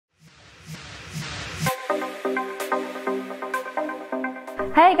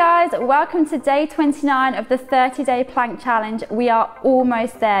Hey guys, welcome to day 29 of the 30-day plank challenge. We are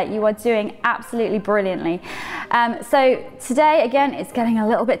almost there. You are doing absolutely brilliantly. So today, again, it's getting a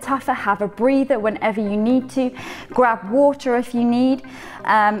little bit tougher. Have a breather whenever you need to. Grab water if you need.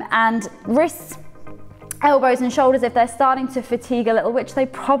 And wrists, elbows and shoulders, if they're starting to fatigue a little, which they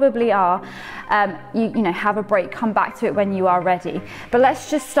probably are, you know, have a break, come back to it when you are ready. But let's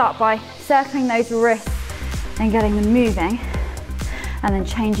just start by circling those wrists and getting them moving, and then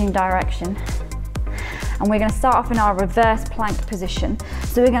changing direction. And we're gonna start off in our reverse plank position.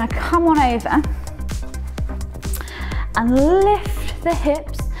 So we're gonna come on over and lift the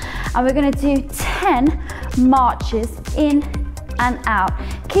hips, and we're gonna do 10 marches in and out.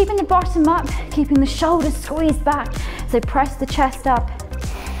 Keeping the bottom up, keeping the shoulders squeezed back. So press the chest up.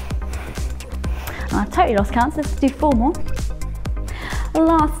 And I totally lost count, so let's do 4 more.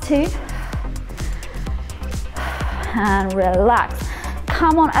 Last 2. And relax.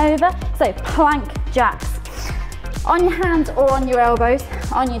 Come on over, so plank jacks. On your hands or on your elbows,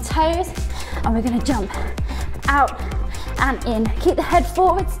 on your toes, and we're gonna jump out and in. Keep the head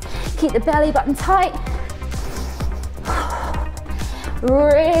forwards, keep the belly button tight.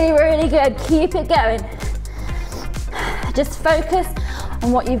 Really, really good, keep it going. Just focus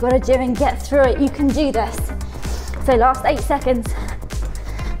on what you've got to do and get through it. You can do this. So last 8 seconds,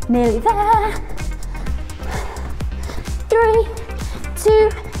 nearly there. 3, 2,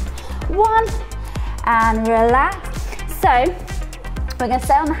 1, and relax. So we're going to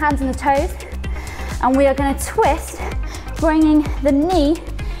stay on the hands and the toes, and we are going to twist, bringing the knee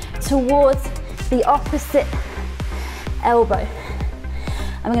towards the opposite elbow.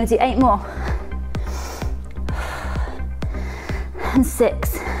 And we're going to do 8 more. And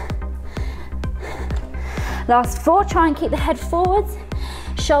 6. Last 4, try and keep the head forwards,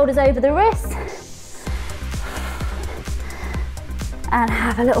 shoulders over the wrists. And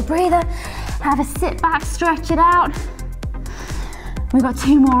have a little breather, have a sit back, stretch it out. We've got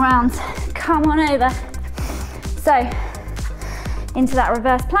 2 more rounds. Come on over. So, into that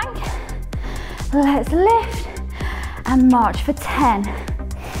reverse plank. Let's lift and march for 10.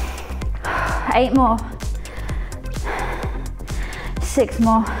 8 more. 6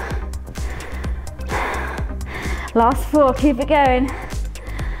 more. Last 4, keep it going.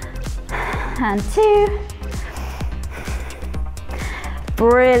 And 2.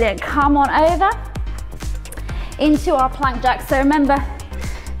 Brilliant, come on over into our plank jack. So remember,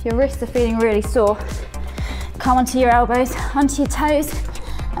 your wrists are feeling really sore. Come onto your elbows, onto your toes,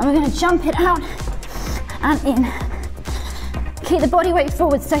 and we're gonna jump it out and in. Keep the body weight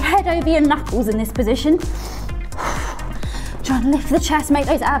forward, so head over your knuckles in this position. Try and lift the chest, make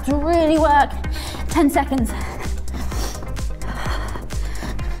those abs really work. 10 seconds.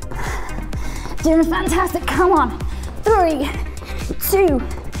 Doing fantastic, come on. 3, 2,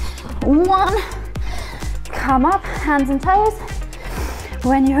 1. Come up, hands and toes.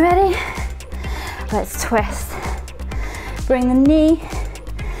 When you're ready, let's twist. Bring the knee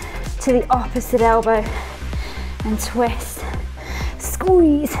to the opposite elbow and twist.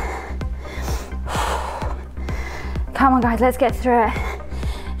 Squeeze. Come on guys, let's get through it.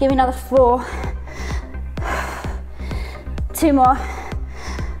 Give me another 4. 2 more.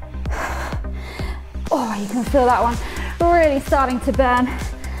 Oh, you can feel that one really starting to burn.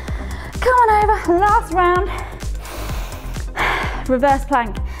 Come on over, last round. Reverse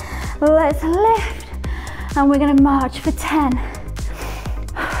plank. Let's lift, and we're gonna march for 10.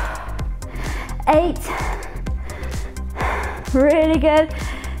 8. Really good.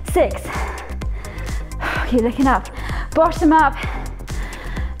 6. Keep looking up. Bottom up.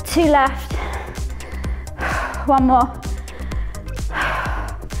 2 left. 1 more.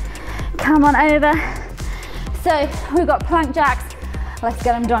 Come on over. So we've got plank jacks. Let's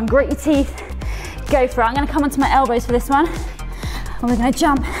get them done. Grit your teeth. Go for it. I'm going to come onto my elbows for this one. And we're going to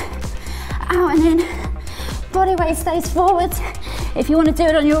jump out and in. Body weight stays forward. If you want to do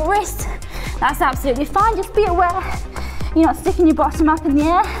it on your wrist, that's absolutely fine. Just be aware you're not sticking your bottom up in the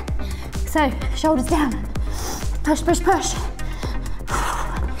air. So shoulders down. Push, push, push.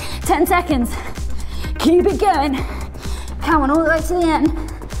 10 seconds. Keep it going. Come on, all the way to the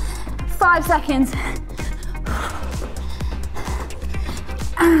end. 5 seconds.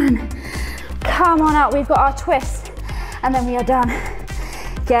 And come on up, we've got our twist, and then we are done.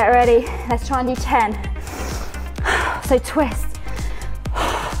 Get ready, let's try and do 10. So twist.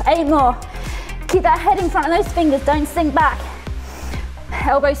 8 more. Keep that head in front of those fingers, don't sink back.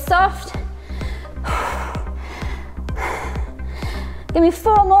 Elbows soft. Give me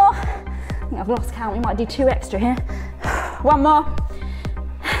 4 more. I think I've lost count, we might do 2 extra here. 1 more.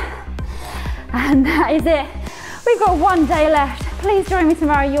 And that is it. We've got 1 day left. Please join me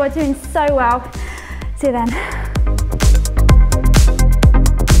tomorrow. You are doing so well. See you then.